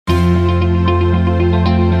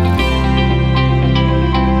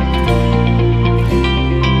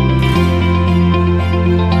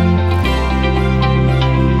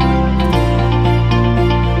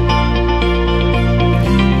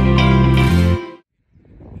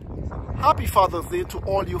Happy Father's Day to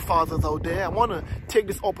all you fathers out there. I want to take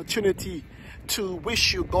this opportunity to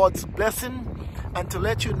wish you God's blessing and to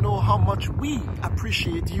let you know how much we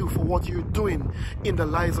appreciate you for what you're doing in the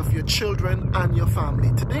lives of your children and your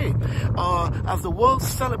family. Today, as the world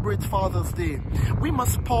celebrates Father's Day, we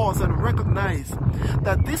must pause and recognize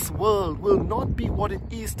that this world will not be what it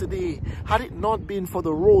is today had it not been for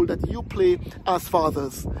the role that you play as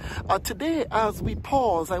fathers. Today, as we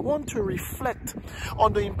pause, I want to reflect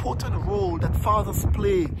on the important role that fathers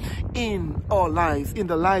play in our lives, in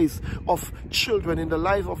the lives of children, in the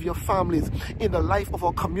lives of your families, in the life of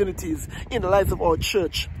our communities, in the lives of our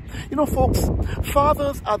church. You know, folks,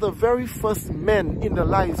 fathers are the very first men in the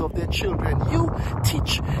lives of their children. You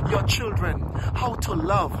teach your children how to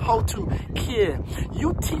love, how to care.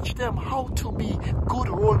 You teach them how to be good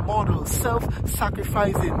role models,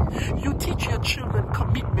 self-sacrificing. You teach your children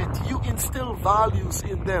commitment. You instill values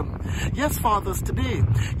in them. Yes, fathers, today,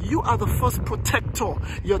 you are the first protector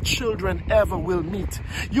your children ever will meet.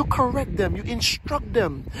 You correct them. You instruct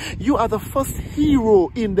them. You are the first hero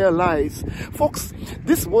in their lives. Folks,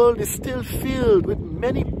 this world is still filled with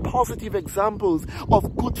many positive examples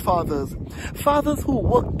of good fathers. Fathers who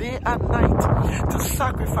work day and night to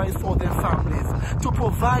sacrifice for their families, to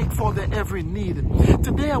provide for their every need.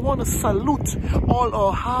 Today I want to salute all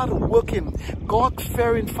our hard-working,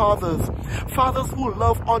 God-fearing fathers. Fathers who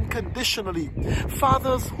love unconditionally.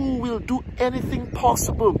 Fathers who will do anything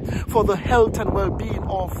possible for the health and well-being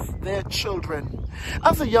of their children.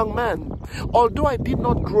 As a young man, although I did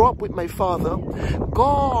not grow up with my father,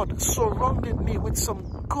 God surrounded me with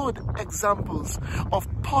some good examples of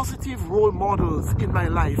positive role models in my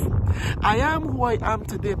life. I am who I am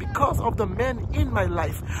today because of the men in my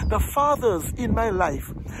life, the fathers in my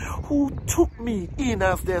life, who took me in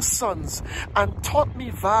as their sons and taught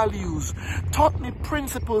me values, taught me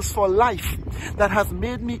principles for life that has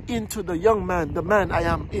made me into the young man, the man I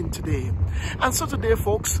am in today. And so today,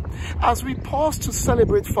 folks, as we pause to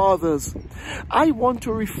celebrate fathers, I want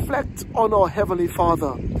to reflect on our Heavenly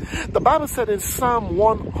Father. The Bible said in Psalm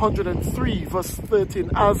 103 verse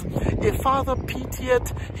 13, as a father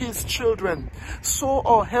pitieth his children, so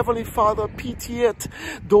our Heavenly Father pitieth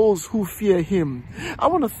those who fear him. I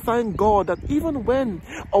want to thank God that even when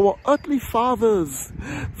our earthly fathers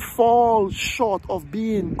fall short of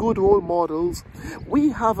being good role models, we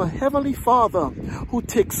have a Heavenly Father who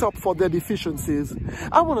takes up for their deficiencies.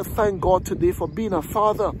 I want to thank God today for being a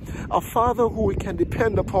father who we can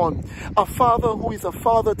depend upon, a father who is a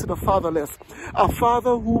father to the fatherless, a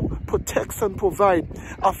father who protects and provides,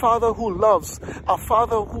 a father who loves, a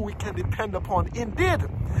father who we can depend upon. Indeed,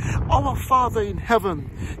 our Father in heaven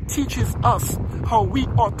teaches us how we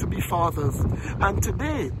ought to be fathers. And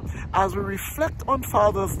today, as we reflect on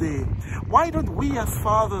Father's Day, why don't we as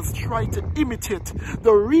fathers try to imitate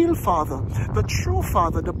the real father, the true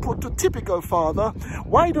father, the prototypical father?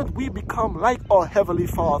 Why don't we become like our Heavenly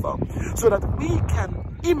Father so that we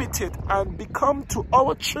can imitate and become to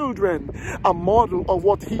our children a model of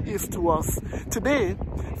what He is to us? Today,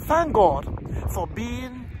 thank God for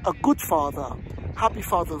being a good father. Happy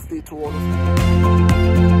Father's Day to all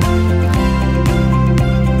of you.